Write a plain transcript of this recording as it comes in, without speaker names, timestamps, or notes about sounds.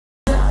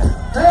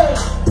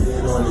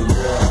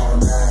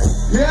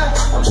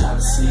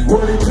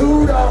what it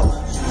do though.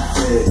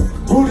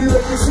 Booty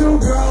looking too,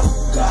 girl.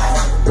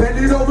 Bend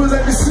it over,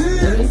 let me see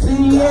it. Let me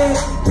see it.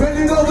 Bend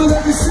it over,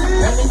 let me see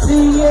it. Let me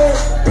see it.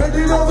 Bend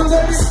it over,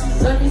 let me see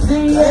it. Let me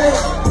see it.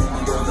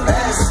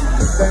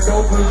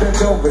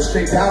 Bend over,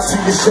 straight down to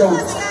your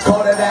shoulders.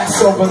 Call that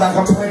ass over like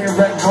I'm playing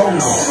Red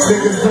Rose.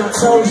 Niggas done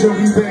told you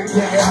we been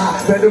getting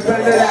hot. Better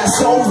bend that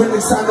ass over,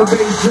 it's time to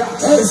bass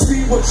drop. Let's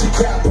see what you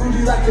got,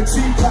 booty like a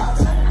teapot.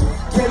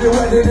 Get it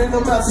wetter than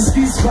a mountain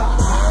ski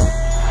spot.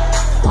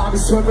 I'll be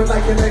swimming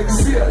like an Navy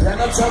SEAL. Then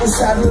I'm telling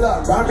saddle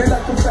up, ride me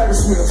like a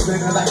Ferris wheel.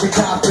 Spinning like a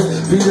copter,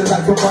 beat it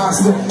like a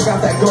monster.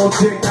 Got that gold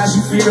dick, now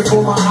she feeding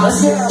for my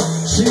Oscar.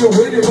 She a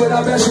with it, but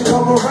I bet she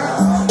come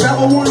around.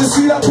 Now I wanna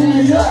see that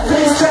booty up,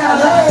 face down,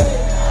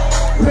 hey.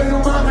 Little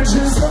mama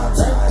just got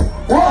time.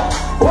 What?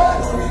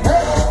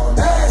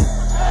 Hey.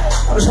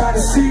 I'm trying to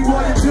see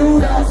what it do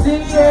now.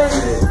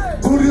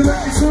 Booty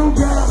like it too,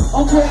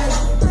 girl. Okay.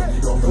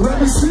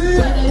 Let me see it.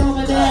 Bend it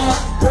over there.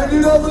 Bend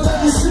it over,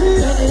 let me see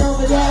it. Bend it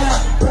over there.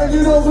 Bend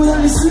it over,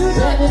 let me see it.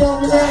 Bend it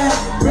over there.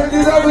 Bend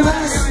it over,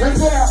 let me see it. Right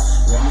there.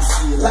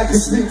 Like a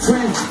sneak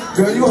preview.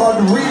 Girl, you hard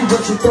to read,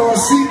 but you throw a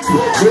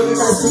secret. Really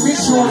nice to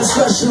meet you on a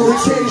special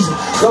occasion.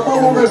 Got my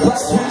woman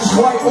black, British,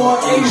 white, or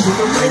Asian.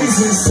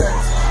 Amazing sex,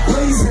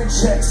 blazing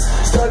checks.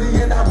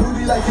 Studying our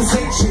booty like it's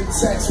ancient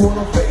text.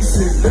 Wanna face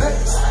it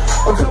next.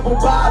 A couple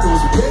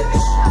bottles,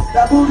 bitch.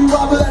 That booty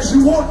wobble as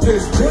you want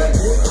this,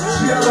 bitch.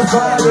 She on the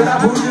fire, and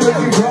that booty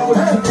looking grown.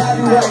 That's a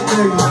daddy right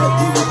nigga.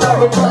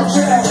 Never punch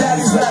that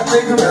daddy's rap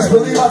nigga. Best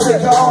believe I'll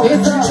take her home.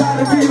 She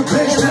trying to be a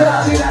bitch, then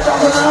I'll leave that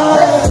dog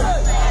alone.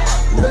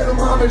 Little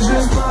mama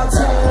just my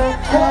time.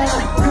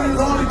 Good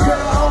only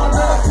girl all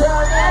night.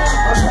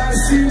 I'm trying to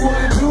see what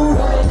it do.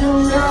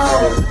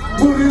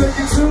 Booty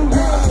looking too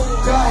good.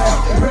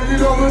 Bend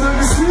it over, let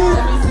me see it.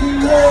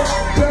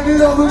 Bend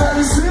it over, let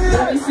me see it.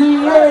 Let me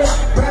see it.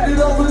 Bend it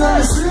over, let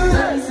me see it.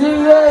 Let me see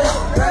it.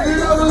 Bend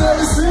it over, let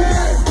me see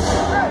it.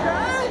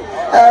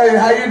 Hey,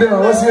 how you doing?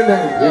 What's your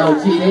name? Yo,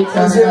 G, they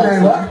What's your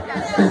name? What?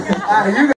 You